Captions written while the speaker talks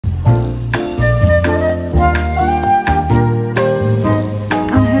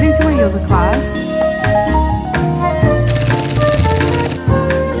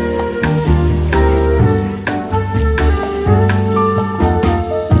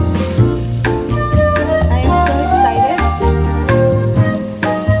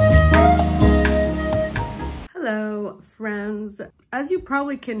As you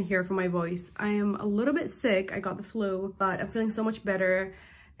probably can hear from my voice, I am a little bit sick. I got the flu, but I'm feeling so much better.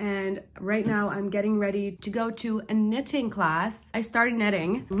 And right now I'm getting ready to go to a knitting class. I started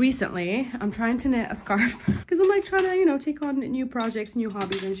knitting recently. I'm trying to knit a scarf because I'm like trying to, you know, take on new projects, new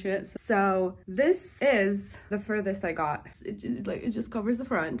hobbies and shit. So this is the furthest I got. It just covers the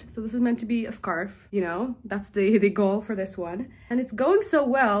front. So this is meant to be a scarf, you know, that's the goal for this one. And it's going so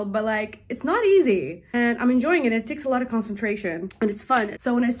well, but like, it's not easy. And I'm enjoying it. It takes a lot of concentration and it's fun.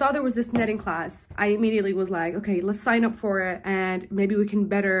 So when I saw there was this knitting class, I immediately was like, okay, let's sign up for it and maybe we can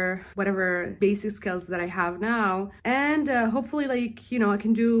better whatever basic skills that I have now, and hopefully, like, you know, I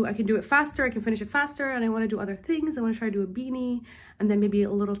can do it faster, I can finish it faster, and I want to do other things. I want to try to do a beanie and then maybe a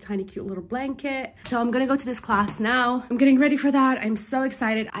little tiny cute little blanket. So I'm gonna go to this class now. I'm getting ready for that. I'm so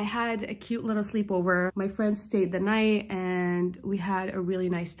excited. I had a cute little sleepover. My friends stayed the night and we had a really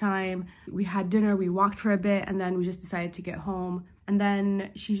nice time. We had dinner, we walked for a bit, and then we just decided to get home. And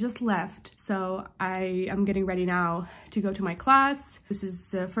then she just left. So I am getting ready now to go to my class. This is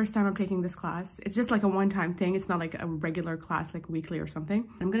the first time I'm taking this class. It's just like a one-time thing. It's not like a regular class, like weekly or something.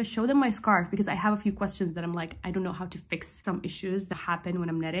 I'm gonna show them my scarf because I have a few questions that I'm like, I don't know how to fix some issues that happen when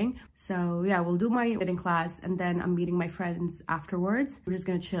I'm knitting. So yeah, we'll do my knitting class and then I'm meeting my friends afterwards. We're just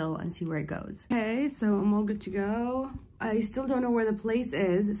gonna chill and see where it goes. Okay, so I'm all good to go. I still don't know where the place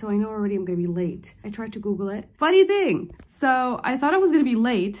is, so I know already I'm gonna be late. I tried to Google it. Funny thing, so I thought I was gonna be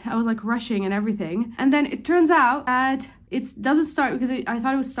late. I was like rushing and everything. And then it turns out that it doesn't start because I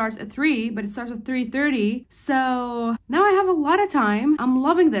thought it starts at 3, but it starts at 3:30. So now I have a lot of time. I'm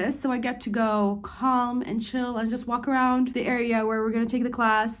loving this. So I get to go calm and chill and just walk around the area where we're gonna take the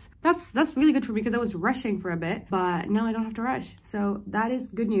class. That's really good for me because I was rushing for a bit, but now I don't have to rush. So that is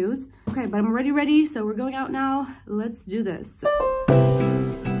good news. Okay, but I'm already ready. So we're going out now. Let's do this.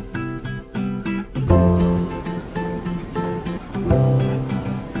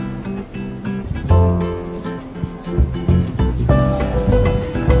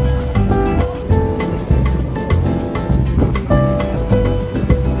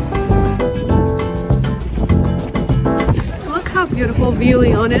 Beautiful view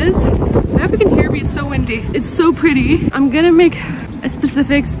Lyon is. I hope you can hear me, it's so windy. It's so pretty. I'm gonna make a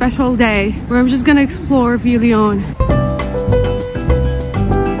specific special day where I'm just gonna explore View Lyon.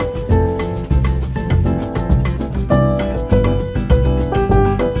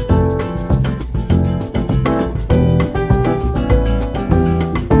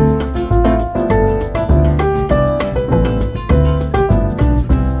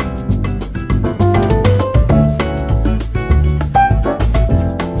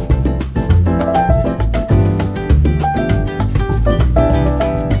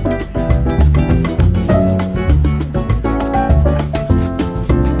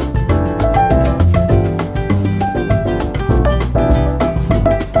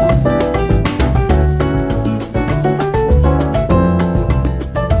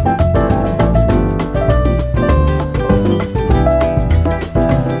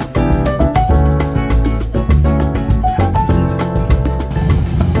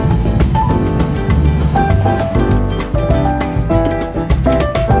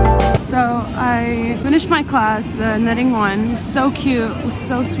 My class, the knitting one, was so cute, was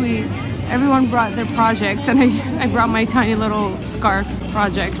so sweet. Everyone brought their projects and I brought my tiny little scarf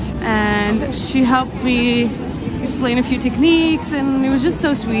project and she helped me explain a few techniques and it was just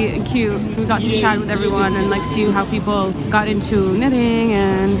so sweet and cute. We got to chat with everyone and like see how people got into knitting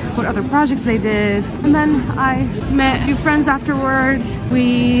and what other projects they did. And then I met a few friends afterwards.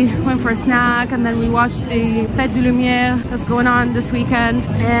 We went for a snack and then we watched the Fête de Lumière that's going on this weekend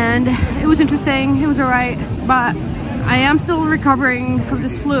and it was interesting, it was alright, but I am still recovering from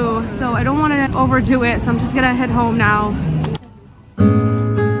this flu, so I don't want to overdo it, so I'm just gonna head home now.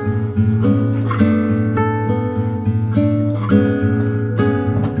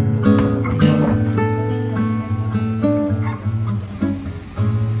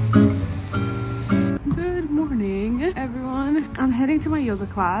 To my yoga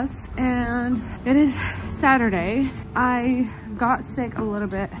class and it is Saturday. I got sick a little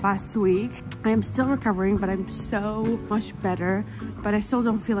bit last week. I am still recovering, but I'm so much better, but I still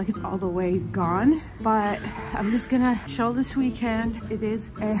don't feel like it's all the way gone. But I'm just gonna chill this weekend. It is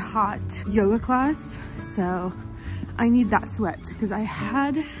a hot yoga class, so I need that sweat because I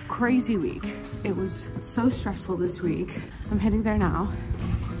had a crazy week. It was so stressful this week. I'm heading there now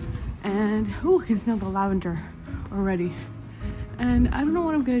and I can smell the lavender already. And I don't know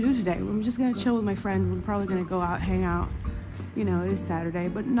what I'm gonna do today. I'm just gonna chill with my friends. We're probably gonna go out, hang out. You know, it is Saturday,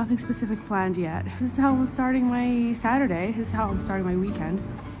 but nothing specific planned yet. This is how I'm starting my Saturday. This is how I'm starting my weekend.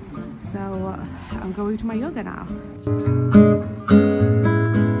 So I'm going to my yoga now.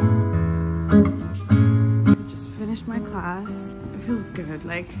 good.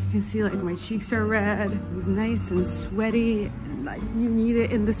 Like you can see like my cheeks are red. It's nice and sweaty and like you need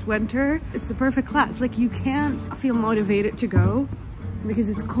it in this winter. It's the perfect class. Like you can't feel motivated to go because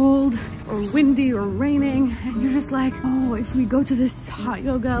it's cold or windy or raining and you're just like, oh, if we go to this hot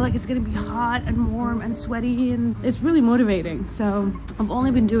yoga, like it's gonna be hot and warm and sweaty, and it's really motivating. So I've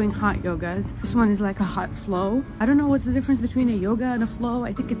only been doing hot yogas. This one is like a hot flow. I don't know what's the difference between a yoga and a flow.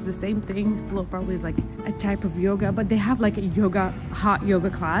 I think it's the same thing. Flow probably is like a type of yoga, but they have like a hot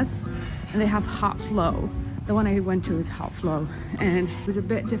yoga class and they have hot flow. The one I went to is hot flow and it was a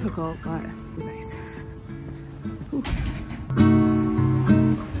bit difficult, but it was nice. Ooh.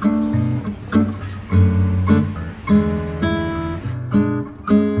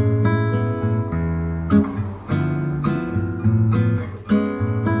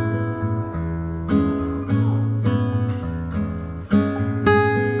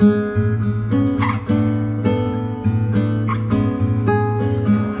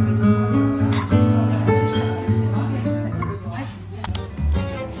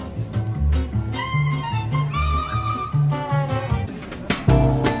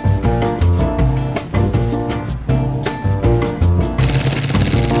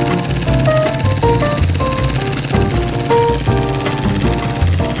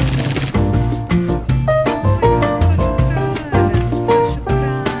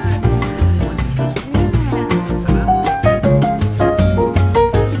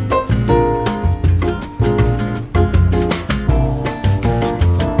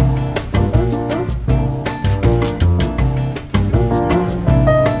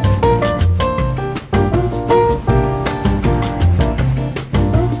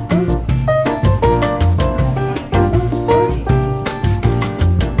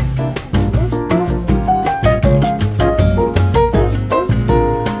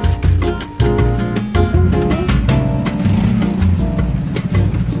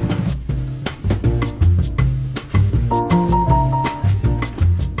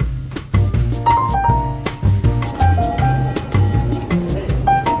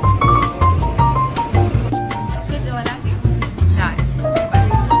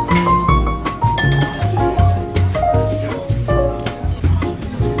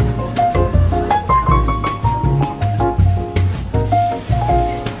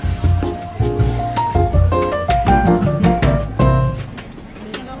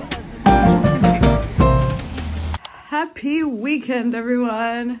 Happy weekend,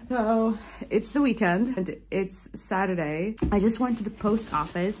 everyone. So it's the weekend and it's Saturday. I just went to the post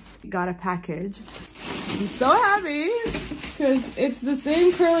office, got a package. I'm so happy because it's the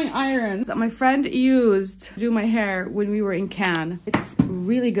same curling iron that my friend used to do my hair when we were in Cannes. It's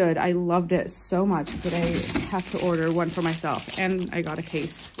really good. I loved it so much, but I had to order one for myself and I got a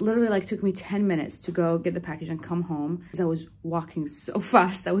case. Literally like took me 10 minutes to go get the package and come home because I was walking so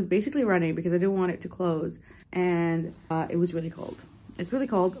fast. I was basically running because I didn't want it to close. And it was really cold. It's really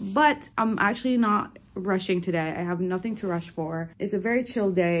cold, but I'm actually not rushing today. I have nothing to rush for. It's a very chill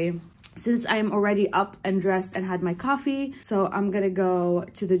day since I'm already up and dressed and had my coffee. So I'm gonna go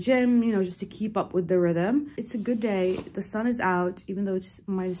to the gym, you know, just to keep up with the rhythm. It's a good day. The sun is out, even though it's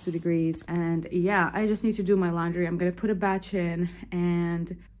 -2 degrees. And yeah, I just need to do my laundry. I'm gonna put a batch in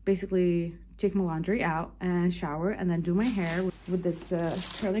and basically take my laundry out and shower and then do my hair with this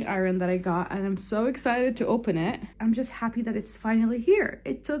curling iron that I got, and I'm so excited to open it. I'm just happy that it's finally here.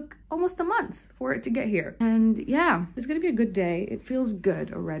 It took almost a month for it to get here, and yeah, it's gonna be a good day. It feels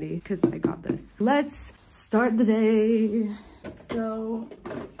good already because I got this. Let's start the day. So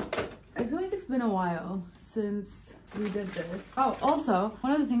I feel like it's been a while since we did this. Oh, also,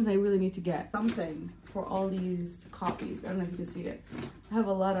 one of the things I really need to get something for all these coffees. I don't know if you can see it. I have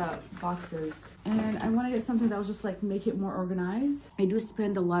a lot of boxes and I want to get something that will just like make it more organized. I do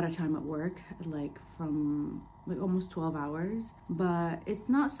spend a lot of time at work, like from like almost 12 hours, but it's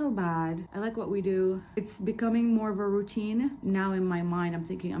not so bad. I like what we do. It's becoming more of a routine. Now in my mind, I'm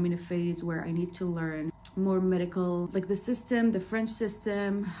thinking I'm in a phase where I need to learn more medical, like the system, the French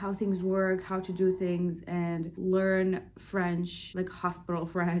system, how things work, how to do things, and learn French, like hospital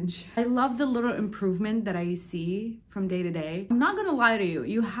French. I love the little improvement that I see from day to day. I'm not gonna lie to you.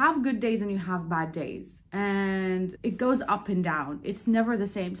 You have good days and you have bad days, and it goes up and down. It's never the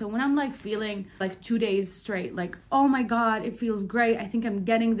same. So when I'm like feeling like 2 days straight, like, oh my God, it feels great. I think I'm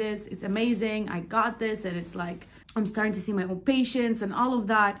getting this. It's amazing. I got this. And it's like, I'm starting to see my own patients and all of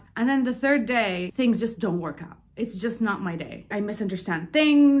that. And then the third day, things just don't work out. It's just not my day. I misunderstand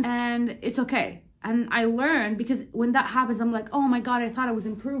things and it's okay. And I learned, because when that happens, I'm like, oh my God, I thought I was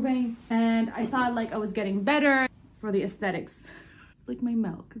improving and I thought like I was getting better. For the aesthetics, it's like my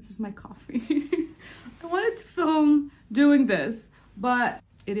milk. This is my coffee. I wanted to film doing this, but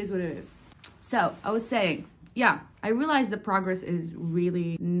it is what it is. So I was saying, yeah, I realized the progress is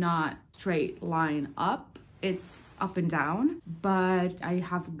really not straight line up. It's up and down, but I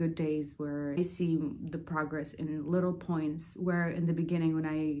have good days where I see the progress in little points where in the beginning when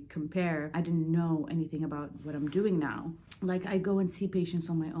I compare, I didn't know anything about what I'm doing now. Like I go and see patients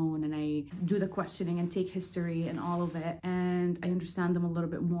on my own and I do the questioning and take history and all of it, and I understand them a little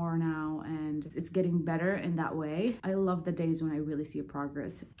bit more now, and it's getting better in that way. I love the days when I really see a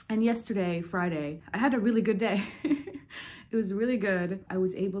progress. And yesterday, Friday, I had a really good day. It was really good. I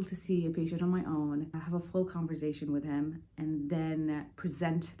was able to see a patient on my own, have a full conversation with him, and then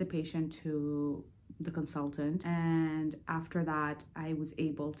present the patient to the consultant. And after that, I was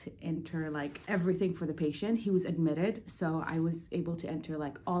able to enter like everything for the patient. He was admitted, so I was able to enter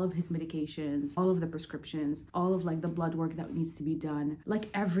like all of his medications, all of the prescriptions, all of like the blood work that needs to be done, like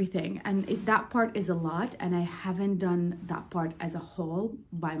everything. And that part is a lot, and I haven't done that part as a whole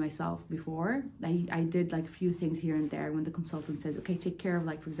by myself before. I did like a few things here and there when the consultant says, okay, take care of,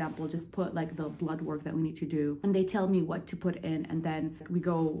 like, for example, just put like the blood work that we need to do, and they tell me what to put in, and then we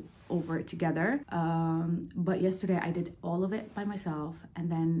go over it together. But yesterday I did all of it by myself,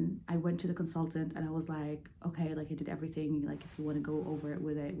 and then I went to the consultant and I was like, okay, like I did everything, like if you want to go over it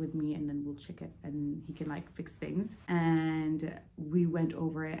with me, and then we'll check it and he can like fix things. And we went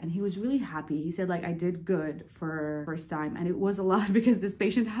over it and he was really happy. He said like I did good for first time, and it was a lot because this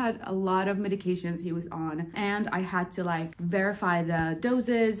patient had a lot of medications he was on, and I had to like verify the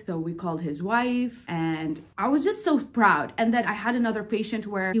doses. So we called his wife, and I was just so proud. And then I had another patient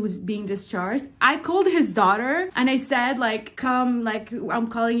where he was being discharged. I called his daughter and I said like, come, like I'm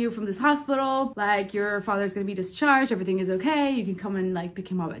calling you from this hospital, like your father's gonna be discharged, everything is okay, you can come and like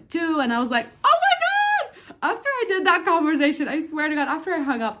pick him up at 2. And I was like, oh my god, after I did that conversation, I swear to god, after I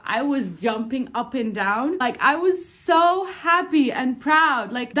hung up, I was jumping up and down. Like I was so happy and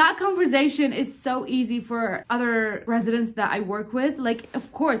proud. Like that conversation is so easy for other residents that I work with. Like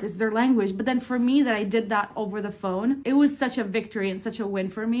of course it's their language, but then for me that I did that over the phone, it was such a victory and such a win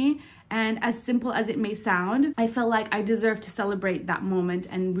for me. And as simple as it may sound, I felt like I deserved to celebrate that moment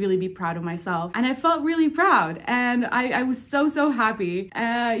and really be proud of myself. And I felt really proud, and I was so happy.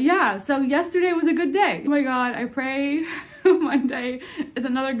 Yeah, so yesterday was a good day. Oh my god, I pray Monday is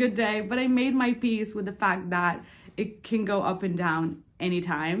another good day, but I made my peace with the fact that it can go up and down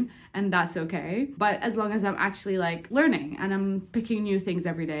anytime, and that's okay. But as long as I'm actually like learning and I'm picking new things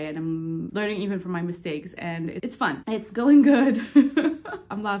every day, and I'm learning even from my mistakes, and it's fun, it's going good.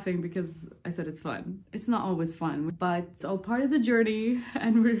 I'm laughing because I said it's fun. It's not always fun, but it's all part of the journey,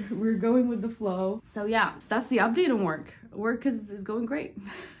 and we're going with the flow. So yeah, that's the update on work. Work is going great.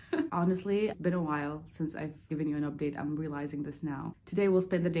 Honestly, it's been a while since I've given you an update. I'm realizing this now. Today we'll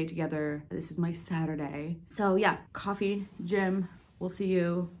spend the day together. This is my Saturday. So yeah, coffee, gym. We'll see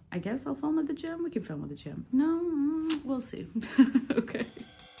you. I guess I'll film at the gym. We can film at the gym. No, we'll see. Okay.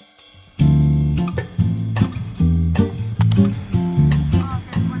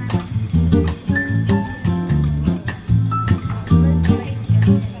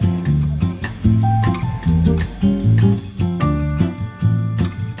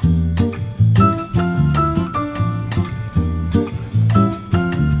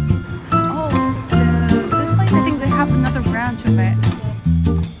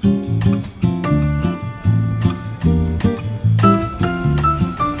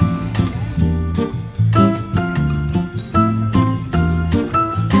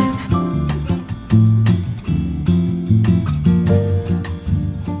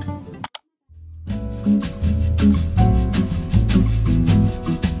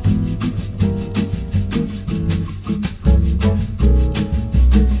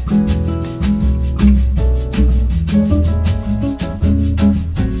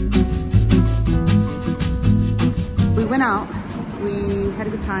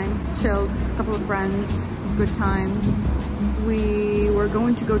 Chilled, a couple of friends, it was good times. We were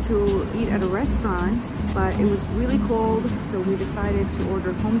going to go to eat at a restaurant, but it was really cold, so we decided to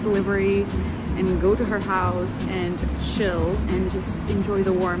order home delivery and go to her house and chill and just enjoy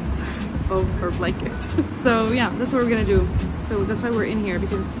the warmth of her blanket. So yeah, that's what we're gonna do. So that's why we're in here,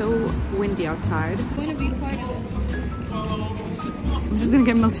 because it's so windy outside. I'm just gonna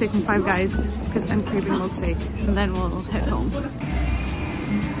get a milkshake from Five Guys because I'm craving a milkshake, and then we'll head home.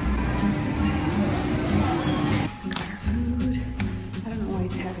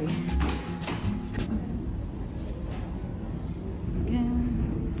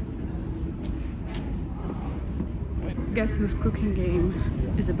 Guess whose cooking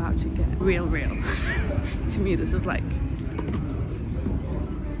game is about to get real. To me, this is like,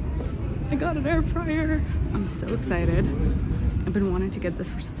 I got an air fryer. I'm so excited. I'm I've been wanting to get this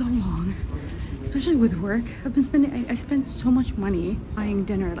for so long, especially with work. I've been spending, I spend so much money buying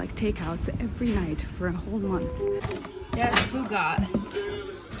dinner, like takeouts every night for a whole month. Yes, who got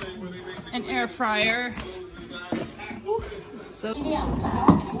an air fryer? Ooh, so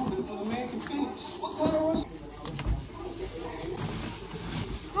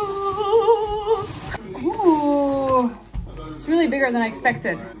ooh, it's really bigger than I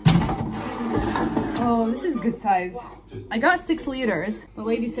expected. Oh, this is good size. I got 6 liters. The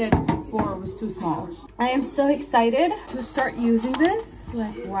lady said 4 was too small. I am so excited to start using this.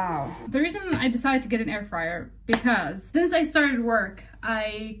 Like, wow. The reason I decided to get an air fryer, because since I started work,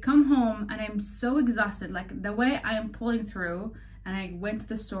 I come home and I'm so exhausted. Like, the way I am pulling through, and I went to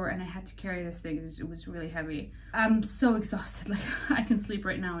the store and I had to carry this thing. It was really heavy. I'm so exhausted. Like, I can sleep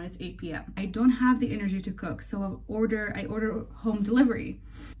right now and it's 8 p.m. I don't have the energy to cook, so I order home delivery.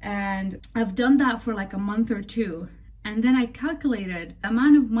 And I've done that for like a month or 2. And then I calculated the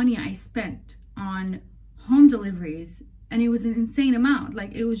amount of money I spent on home deliveries, and it was an insane amount.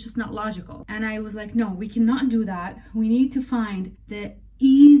 Like, it was just not logical. And I was like, no, we cannot do that. We need to find the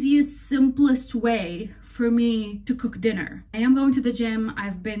easiest, simplest way for me to cook dinner. I am going to the gym.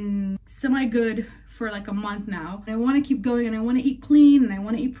 I've been semi-good for like a month now. I want to keep going, and I want to eat clean, and I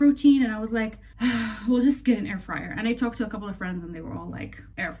want to eat protein. And I was like, we'll just get an air fryer. And I talked to a couple of friends and they were all like,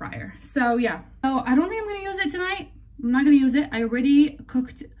 air fryer. So yeah. So I don't think I'm going to use it tonight. I'm not going to use it. I already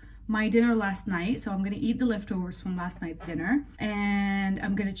cooked my dinner last night, so I'm going to eat the leftovers from last night's dinner and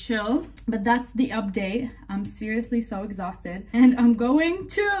I'm going to chill. But that's the update. I'm seriously so exhausted, and I'm going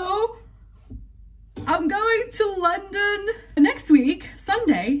to London next week,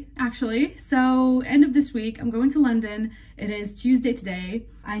 Sunday actually. So end of this week, I'm going to London. It is Tuesday today.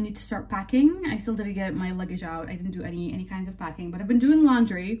 I need to start packing. I still didn't get my luggage out. I didn't do any kinds of packing, but I've been doing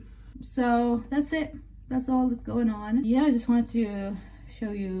laundry. So that's it. That's all that's going on. Yeah, I just wanted to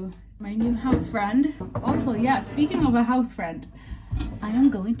show you my new house friend. Also, yeah, speaking of a house friend, I am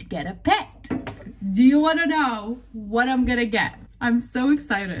going to get a pet. Do you want to know what I'm gonna get? I'm so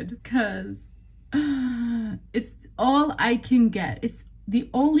excited because it's all I can get. It's the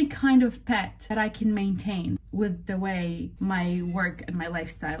only kind of pet that I can maintain with the way my work and my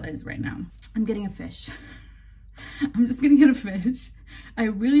lifestyle is right now. I'm getting a fish. I'm just gonna get a fish. I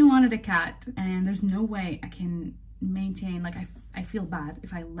really wanted a cat, and there's no way I can maintain, like, I feel bad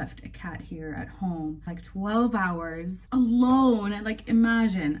if I left a cat here at home like 12 hours alone. And like,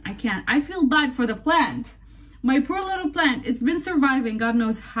 imagine, I can't. I feel bad for the plant. My poor little plant. It's been surviving, God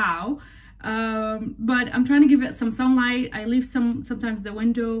knows how. But I'm trying to give it some sunlight. I leave sometimes the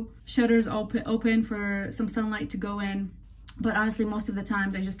window shutters open for some sunlight to go in. But honestly, most of the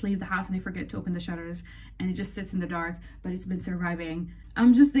times I just leave the house and I forget to open the shutters and it just sits in the dark, but it's been surviving.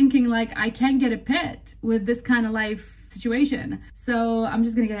 I'm just thinking, like, I can't get a pet with this kind of life situation. So I'm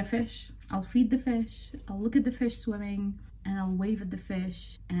just gonna get a fish. I'll feed the fish, I'll look at the fish swimming, and I'll wave at the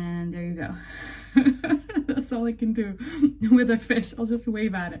fish, and there you go. That's all I can do with a fish. I'll just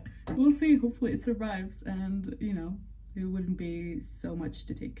wave at it. We'll see, hopefully it survives, and you know, it wouldn't be so much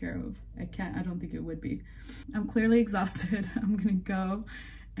to take care of. I don't think it would be. I'm clearly exhausted. I'm gonna go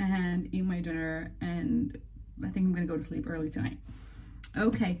and eat my dinner, and I think I'm gonna go to sleep early tonight.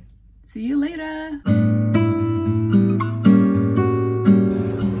 Okay, see you later.